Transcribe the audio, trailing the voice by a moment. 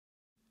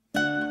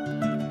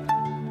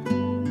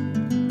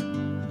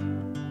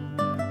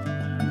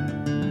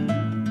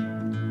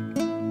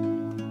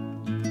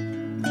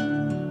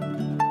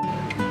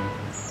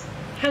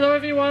Hello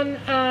everyone,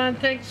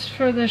 thanks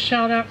for the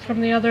shout out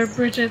from the other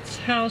Bridget's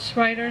House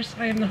writers.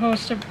 I am the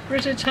host of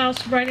Bridget's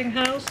House Writing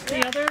House,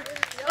 the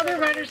other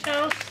writer's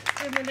house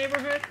in the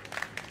neighborhood.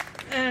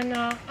 And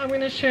I'm going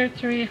to share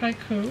 3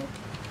 haiku.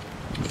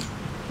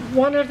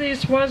 One of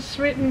these was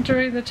written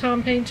during the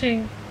Tom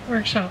painting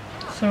workshop,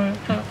 so I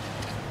thought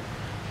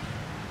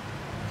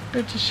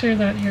good to share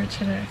that here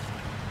today.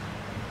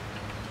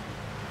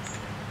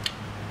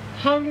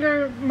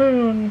 Hunger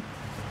moon.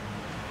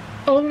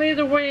 Only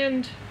the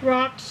wind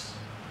rocks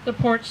the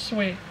porch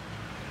swing.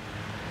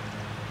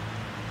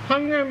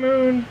 Hunger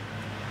moon,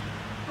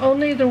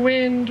 only the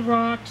wind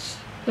rocks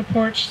the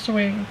porch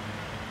swing.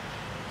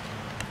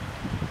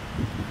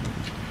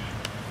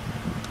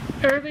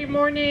 Early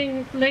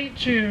morning, late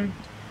June,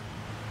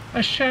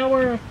 a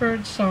shower of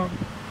birdsong.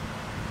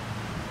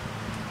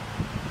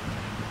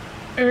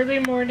 Early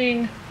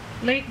morning,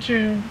 late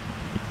June,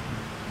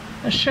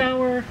 a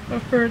shower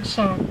of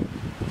birdsong.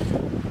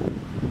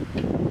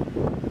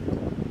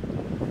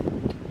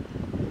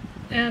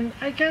 And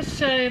I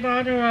guess in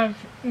honor of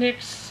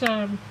Nick's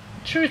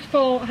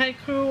truthful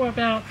haiku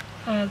about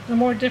the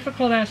more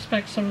difficult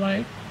aspects of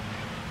life,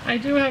 I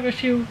do have a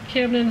few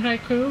Camden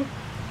haiku,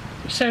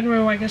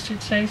 senru I guess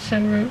you'd say,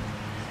 senru,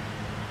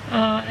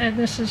 and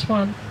this is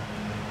one.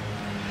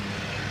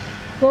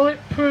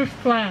 Bulletproof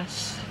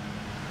glass.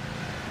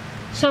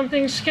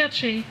 Something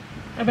sketchy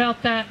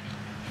about that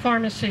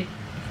pharmacy.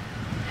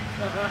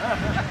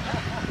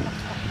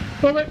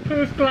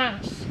 Bulletproof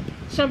glass.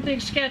 Something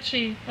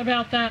sketchy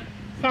about that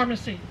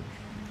pharmacy.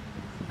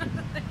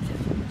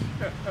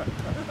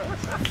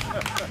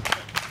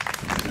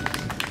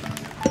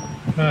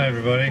 Hi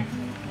everybody,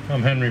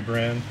 I'm Henry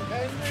Brann.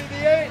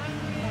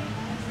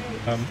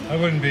 I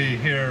wouldn't be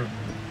here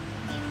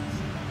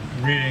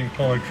reading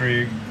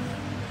poetry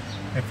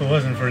if it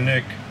wasn't for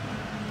Nick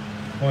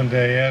one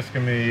day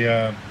asking me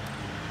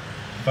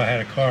if I had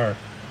a car.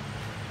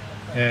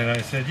 And I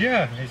said,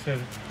 yeah. He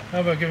said, how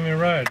about giving me a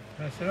ride?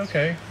 I said,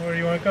 okay, where do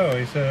you want to go?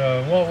 He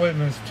said, Walt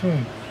Whitman's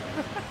tomb.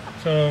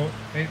 So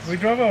we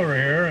drove over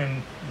here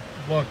and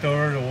walked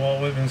over to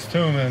Walt Whitman's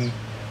tomb, and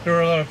there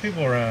were a lot of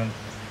people around.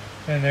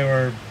 And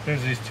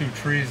there's these 2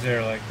 trees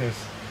there like this,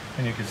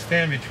 and you could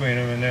stand between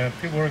them, and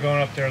people were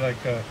going up there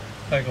like a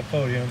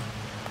podium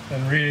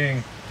and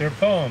reading their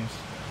poems.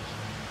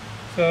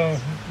 So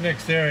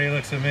Nick's there, he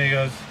looks at me, he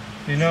goes,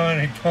 you know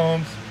any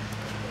poems?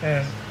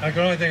 And I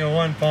can only think of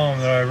one poem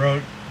that I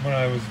wrote when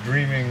I was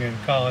dreaming in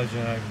college,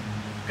 and I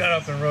got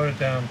up and wrote it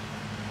down,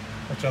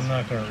 which I'm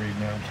not going to read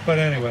now. But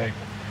anyway,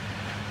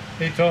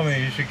 he told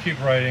me you should keep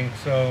writing,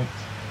 so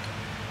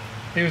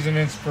he was an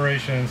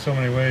inspiration in so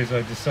many ways.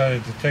 I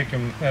decided to take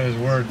him at his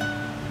word.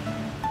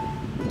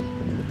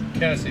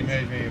 Cassie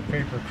made me a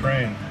paper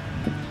crane,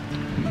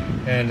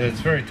 and it's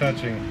very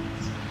touching.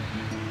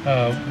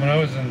 When I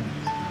was in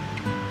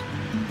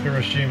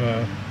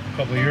Hiroshima a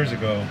couple of years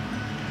ago,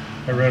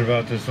 I read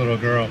about this little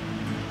girl,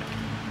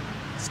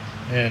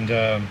 and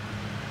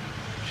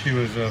she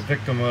was a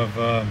victim of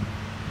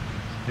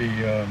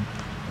the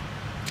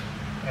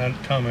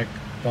atomic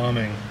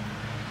bombing.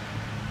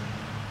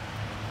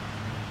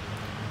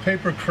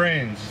 Paper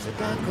cranes.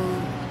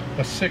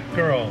 A sick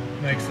girl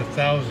makes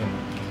 1,000,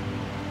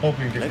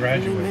 hoping to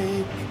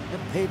graduate.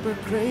 A paper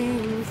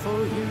crane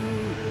for you.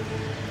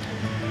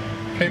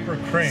 Paper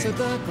cranes.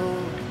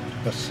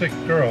 A sick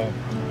girl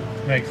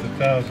makes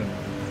 1,000,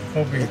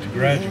 hoping to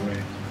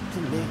graduate.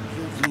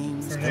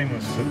 Her name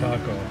was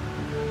Sadako.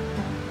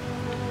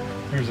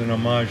 Here's an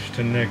homage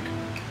to Nick.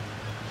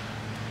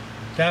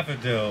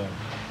 Daffodil,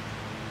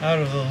 out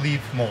of the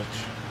leaf mulch,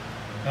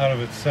 out of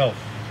itself.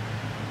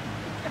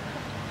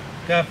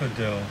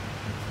 Daffodil,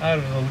 out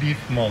of the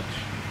leaf mulch,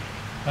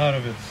 out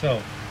of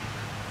itself.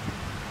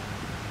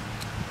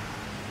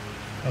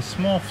 A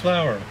small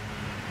flower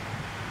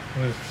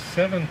with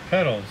 7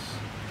 petals,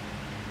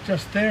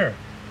 just there.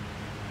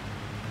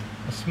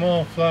 A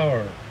small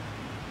flower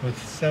with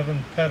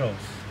 7 petals,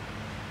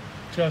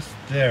 just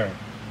there.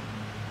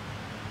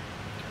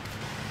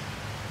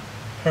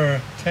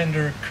 Her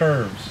tender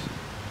curves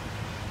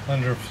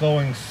under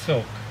flowing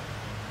silk,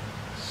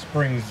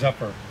 spring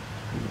zephyr.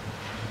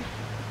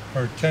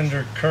 Her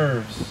tender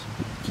curves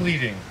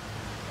fleeting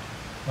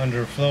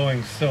under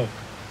flowing silk,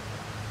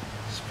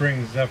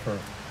 spring zephyr.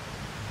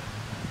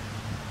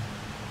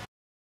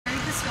 I'm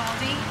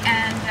Castaldi,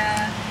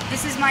 and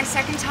this is my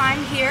 2nd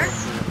time here,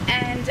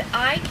 and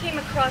I came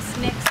across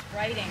Nick's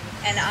writing,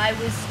 and I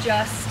was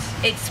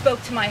just, it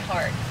spoke to my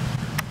heart.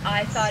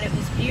 I thought it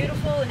was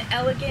beautiful and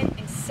elegant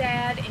and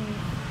sad and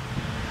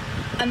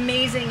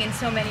amazing in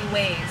so many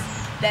ways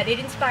that it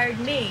inspired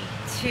me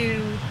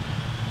to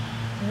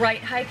write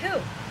haiku.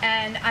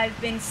 And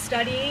I've been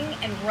studying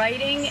and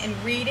writing and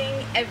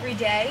reading every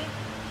day,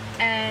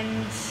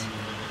 and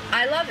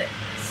I love it.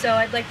 So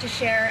I'd like to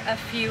share a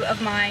few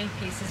of my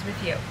pieces with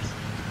you.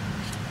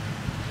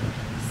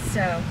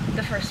 So,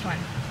 the first one.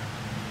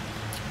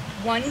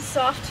 One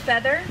soft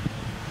feather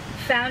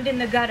found in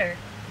the gutter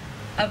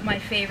of my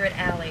favorite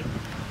alley.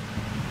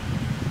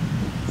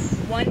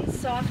 One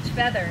soft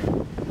feather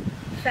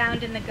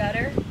found in the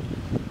gutter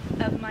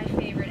of my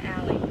favorite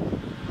alley.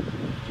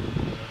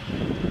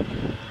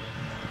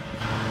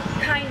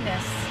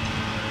 Kindness,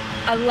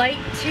 a light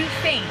too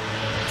faint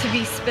to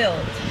be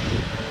spilled.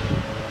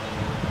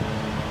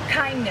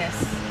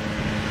 Kindness,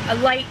 a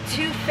light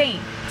too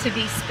faint to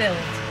be spilled.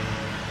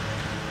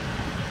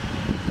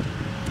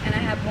 And I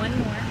have one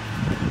more.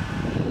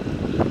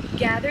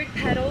 Gathered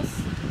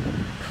petals,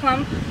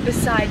 clump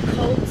beside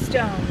cold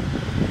stone,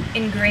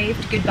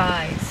 engraved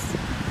goodbyes.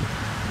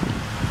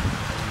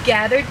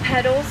 Gathered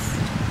petals,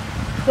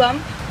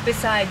 clump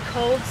beside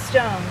cold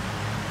stone,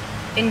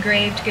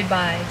 engraved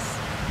goodbyes.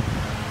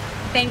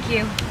 Thank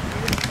you.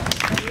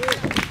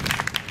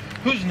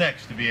 Who's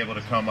next to be able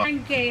to come up?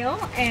 I'm Gale,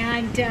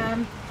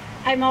 and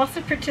I'm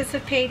also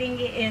participating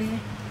in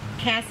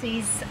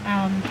Cassie's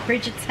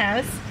Bridget's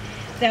house,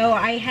 though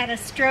I had a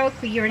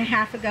stroke a year and a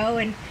half ago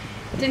and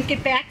didn't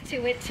get back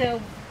to it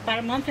till about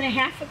a month and a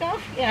half ago.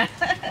 Yeah.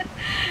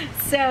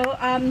 So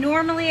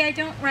normally I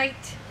don't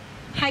write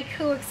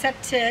haiku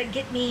except to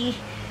get me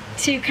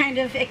to kind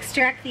of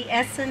extract the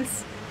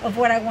essence of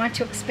what I want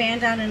to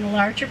expand on in a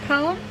larger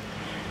poem.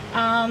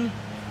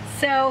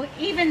 So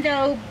even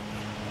though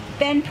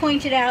Ben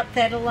pointed out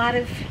that a lot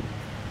of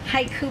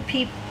haiku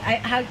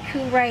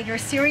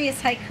writers,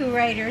 serious haiku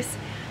writers,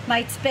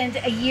 might spend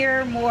a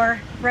year or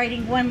more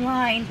writing one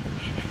line,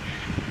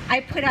 I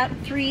put out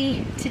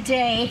 3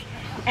 today,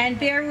 and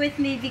bear with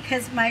me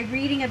because my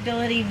reading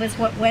ability was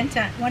what went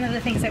on, one of the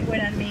things that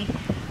went on me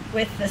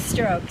with the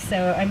stroke.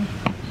 So I'm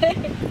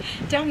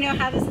don't know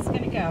how this is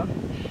going to go.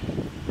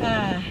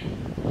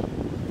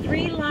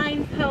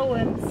 3-line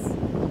poems.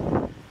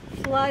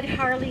 Flood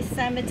Harleigh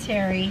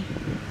Cemetery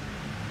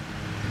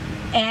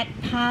at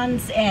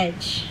Pond's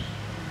Edge.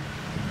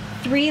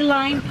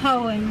 3-line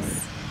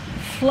poems.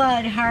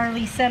 Flood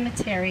Harleigh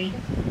Cemetery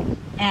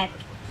at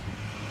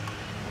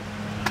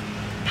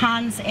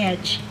Pond's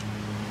Edge.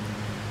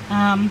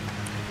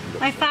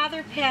 My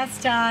father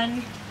passed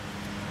on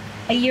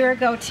a year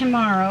ago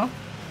tomorrow,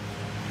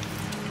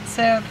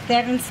 so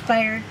that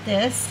inspired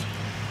this.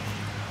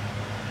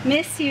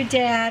 Miss you,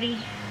 Daddy.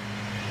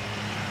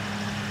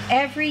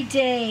 Every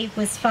day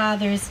was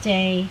Father's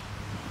Day,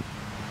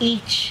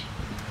 each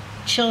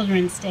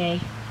Children's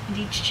Day, and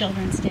each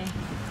Children's Day.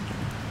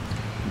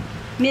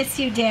 Miss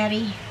you,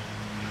 Daddy.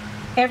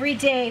 Every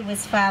day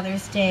was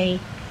Father's Day,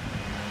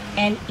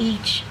 and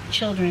each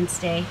Children's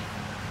Day.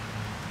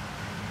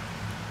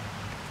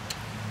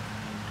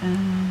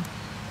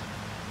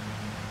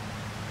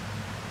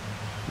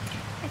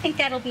 I think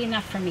that'll be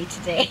enough for me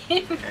today.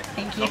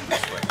 Thank you.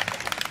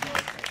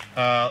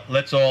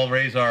 Let's all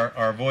raise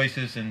our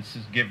voices and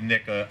give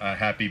Nick a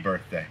happy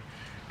birthday.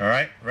 All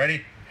right,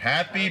 ready?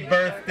 Happy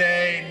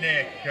birthday,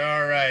 Nick.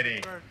 All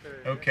righty.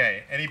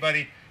 Okay,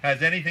 anybody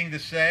has anything to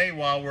say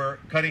while we're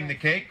cutting the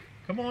cake?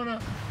 Come on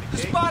up. The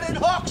spotted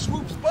hawk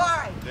swoops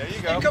by. There you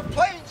go. He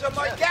complains of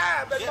my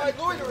gab and my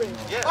loitering.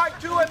 I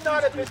too am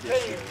not a bit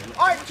tame.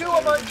 I too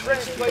am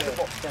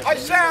untranslatable. I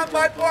sound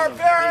my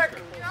barbaric.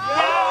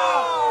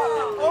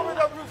 Over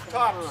the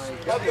rooftops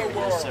of the world.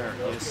 Yes, sir.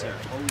 Yes, sir.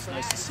 Always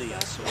nice to see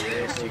you. So,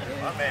 yes, you.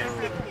 My man.